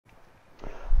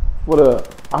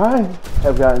I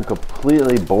have gotten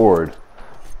completely bored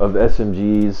of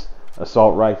SMGs,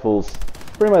 assault rifles,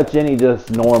 pretty much any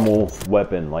just normal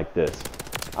weapon like this.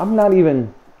 I'm not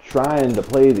even trying to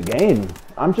play the game.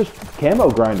 I'm just camo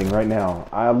grinding right now.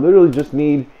 I literally just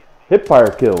need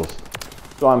hipfire kills.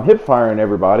 So I'm hipfiring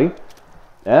everybody,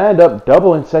 and I end up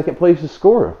doubling second place's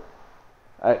score.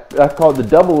 I call it the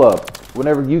double up.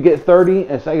 Whenever you get 30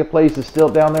 and second place is still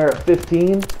down there at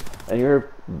 15, and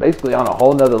you're basically on a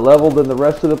whole nother level than the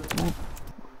rest of the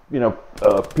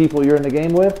people you're in the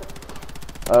game with.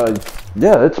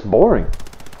 Yeah, it's boring.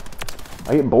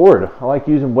 I get bored. I like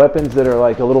using weapons that are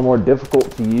like a little more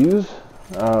difficult to use,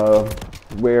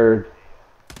 where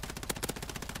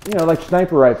like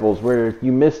sniper rifles, where if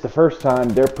you miss the first time,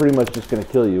 they're pretty much just going to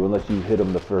kill you unless you hit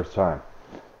them the first time.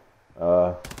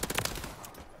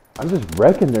 I'm just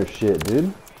wrecking their shit,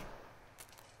 dude.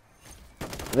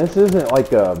 This isn't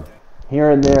like a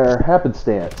here and there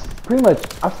happenstance. Pretty much,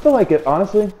 I feel like it,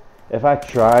 honestly, if I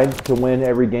tried to win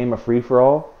every game of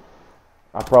free-for-all,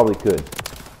 I probably could.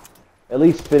 At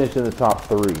least finish in the top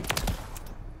 3.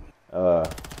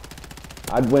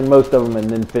 I'd win most of them and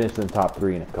then finish in the top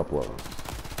 3 in a couple of them.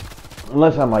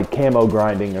 Unless I'm like camo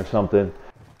grinding or something,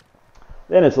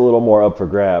 then it's a little more up for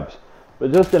grabs.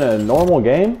 But just in a normal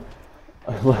game,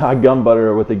 I gun butter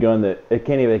her with a gun that it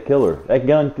can't even kill her. That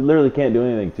gun literally can't do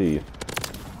anything to you.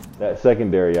 That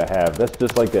secondary I have, that's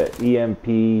just like an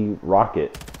EMP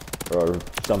rocket or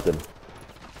something.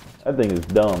 That thing is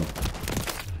dumb.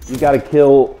 You gotta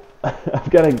kill, I've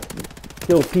gotta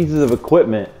kill pieces of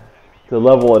equipment to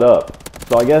level it up.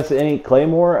 So I guess any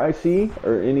claymore I see,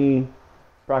 or any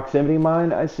proximity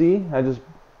mine I see, I just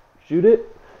shoot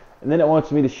it, and then it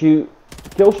wants me to shoot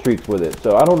kill streaks with it.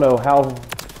 So I don't know how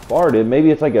far it is. Maybe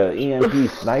it's like a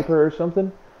EMP sniper or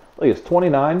something. Look, it's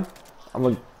 29. I'm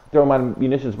gonna throw my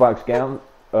munitions box down,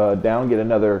 get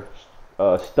another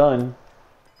stun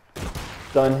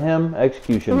him,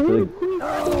 execution.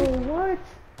 What?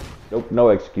 Nope, no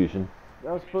execution.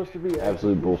 That was supposed to be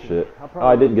absolute bullshit. Oh,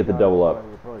 I didn't get the double up.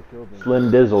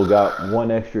 SlimDizzle got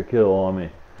 1 extra kill on me,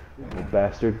 little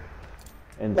bastard.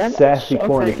 And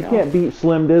SassyCorin. If you can't beat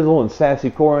SlimDizzle and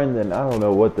SassyCorin, then I don't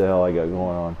know what the hell I got going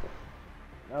on.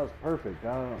 That was perfect.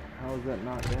 How is that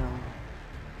not down?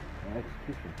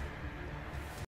 Execution.